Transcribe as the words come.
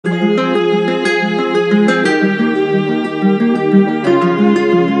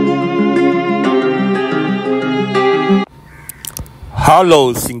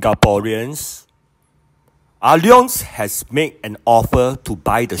Hello, Singaporeans. Allianz has made an offer to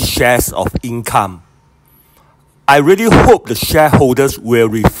buy the shares of Income. I really hope the shareholders will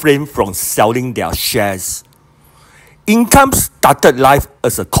refrain from selling their shares. Income started life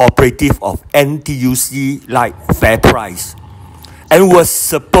as a cooperative of NTUC like Fair Price and was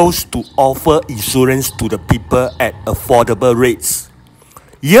supposed to offer insurance to the people at affordable rates.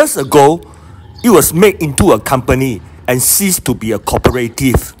 Years ago, it was made into a company and ceased to be a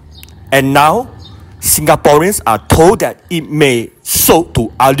cooperative. And now, Singaporeans are told that it may sold to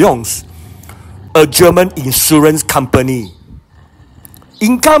Allianz, a German insurance company.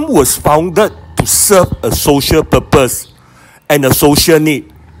 Income was founded to serve a social purpose and a social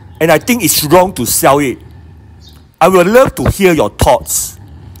need, and I think it's wrong to sell it. I would love to hear your thoughts.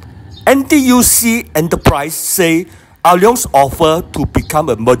 NTUC Enterprise say Allianz offer to become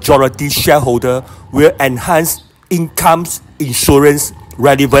a majority shareholder will enhance Income's insurance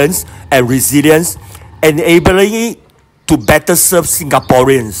relevance and resilience, enabling it to better serve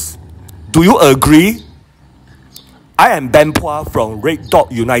Singaporeans. Do you agree? I am Puah from Red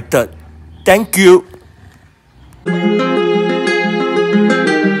Dot United. Thank you.